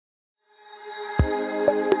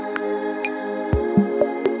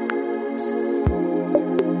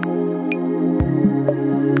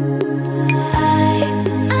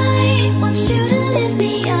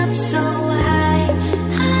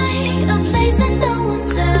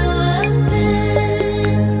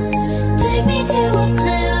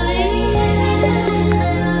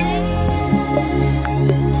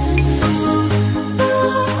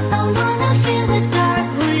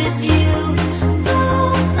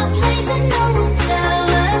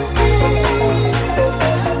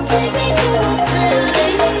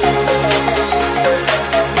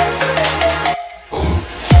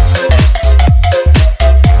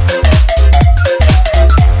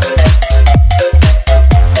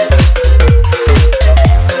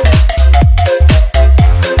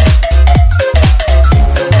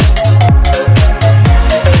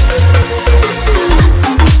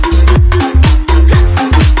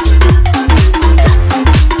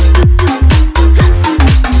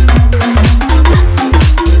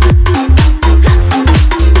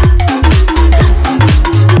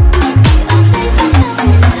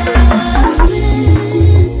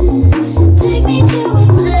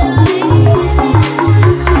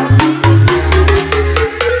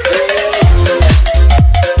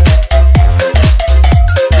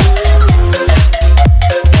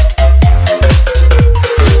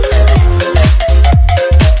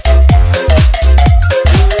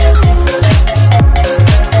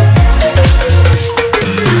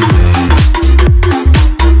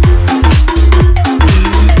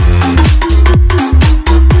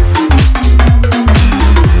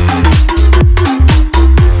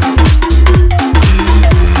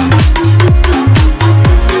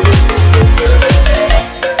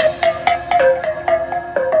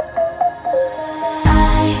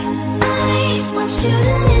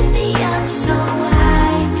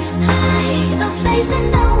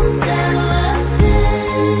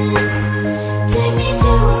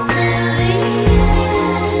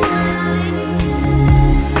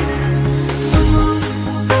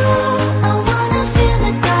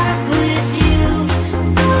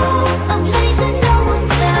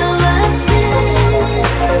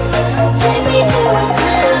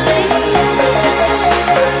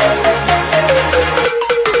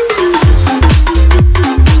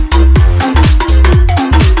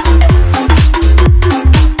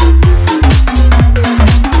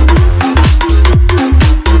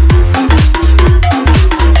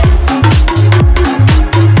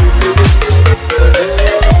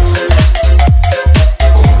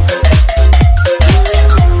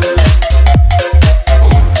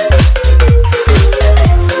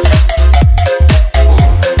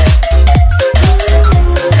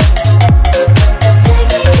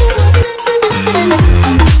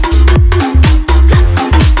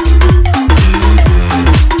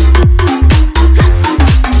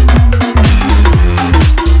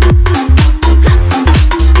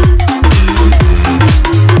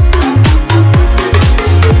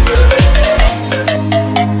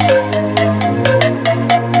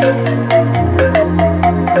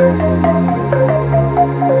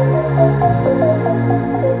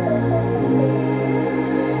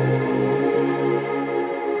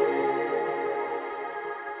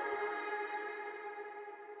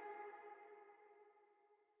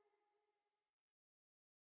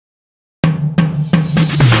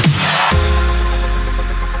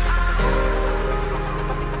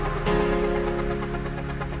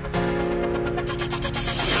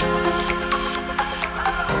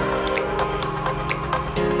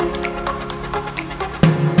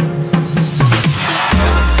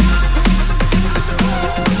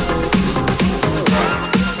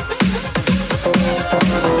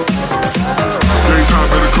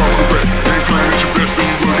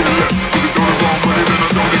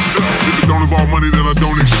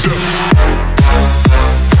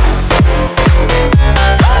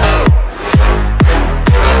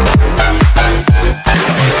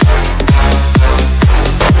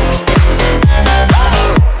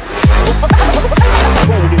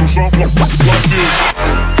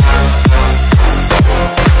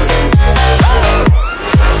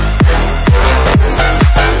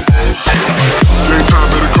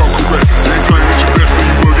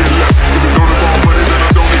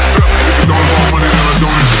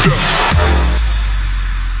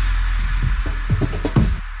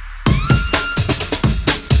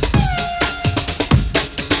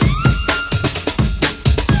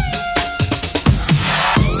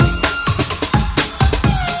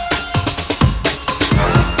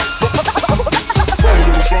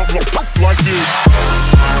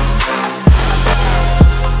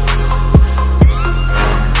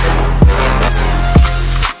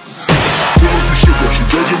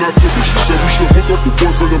I took it. She said we should hook up, the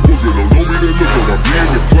boyfriend a booger. Don't know me, they look up. I be in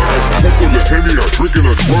the clouds, pool full of Henny, I drink and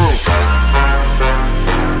I drown.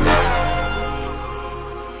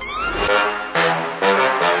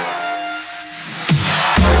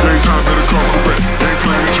 Daytime better come correct. Ain't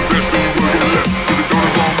playing at your best, then you will get left. If it don't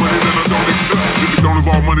involve money, then I don't accept. If it don't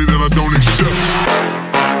involve money, then I don't accept.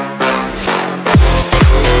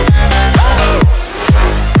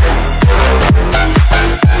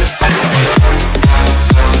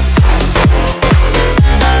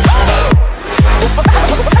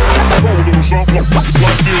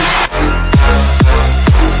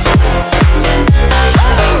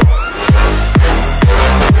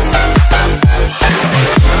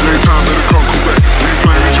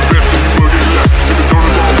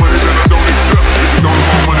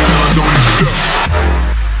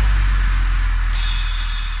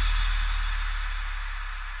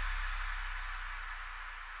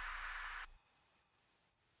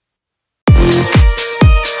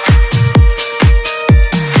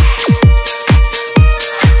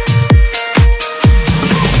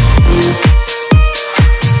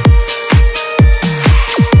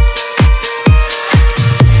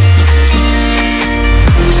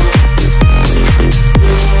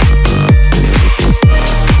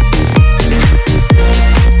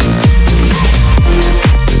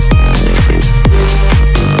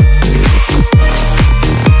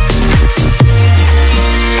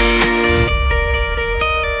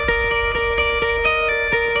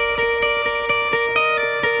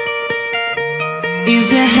 Is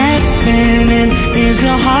your head spinning? Is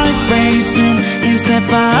your heart racing? Is there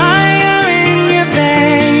fire in your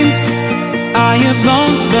veins? Are your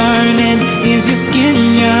bones burning? Is your skin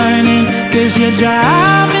yearning? 'Cause you're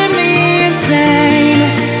driving me insane.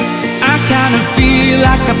 I kinda feel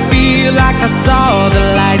like I saw the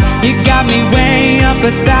light. You got me way up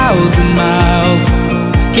 1,000 miles.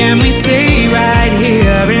 Can we stay right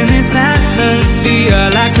here in this atmosphere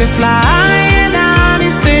like we're flying out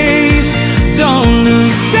in space? Don't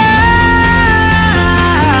look down.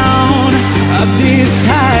 Up this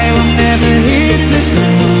high, we'll never hit the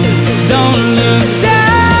ground. Don't look down.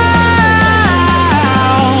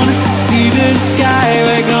 See the sky,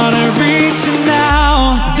 we're gonna reach it now.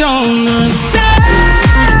 Don't look down.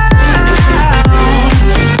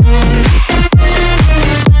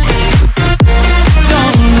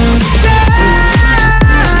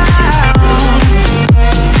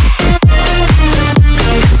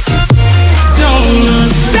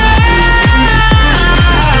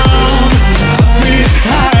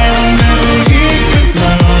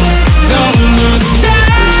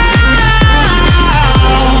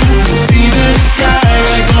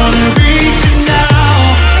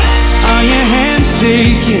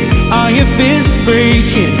 Are your fists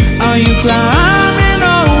breaking? Are you climbing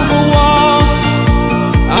over walls?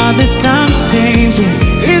 Are the times changing?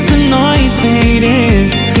 Is the noise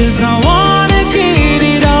fading? 'Cause I wanna get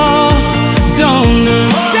it all. Don't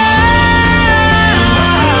look down.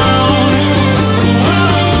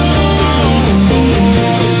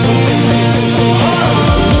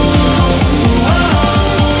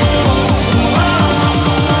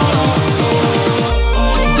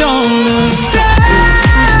 Don't look down.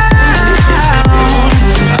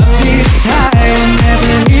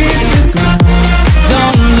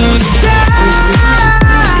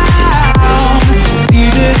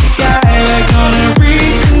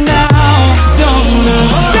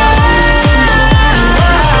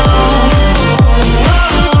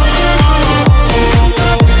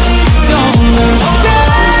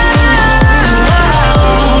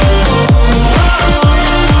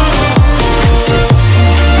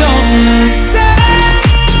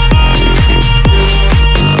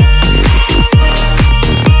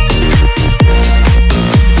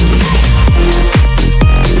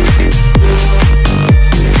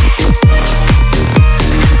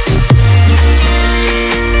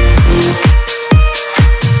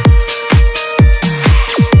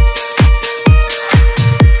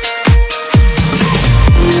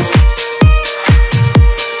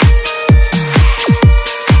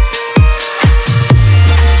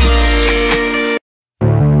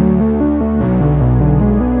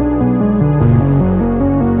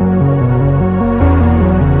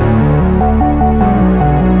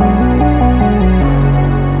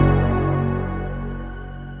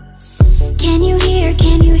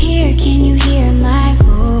 Can you hear my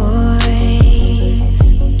voice?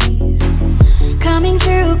 Coming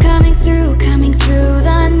through,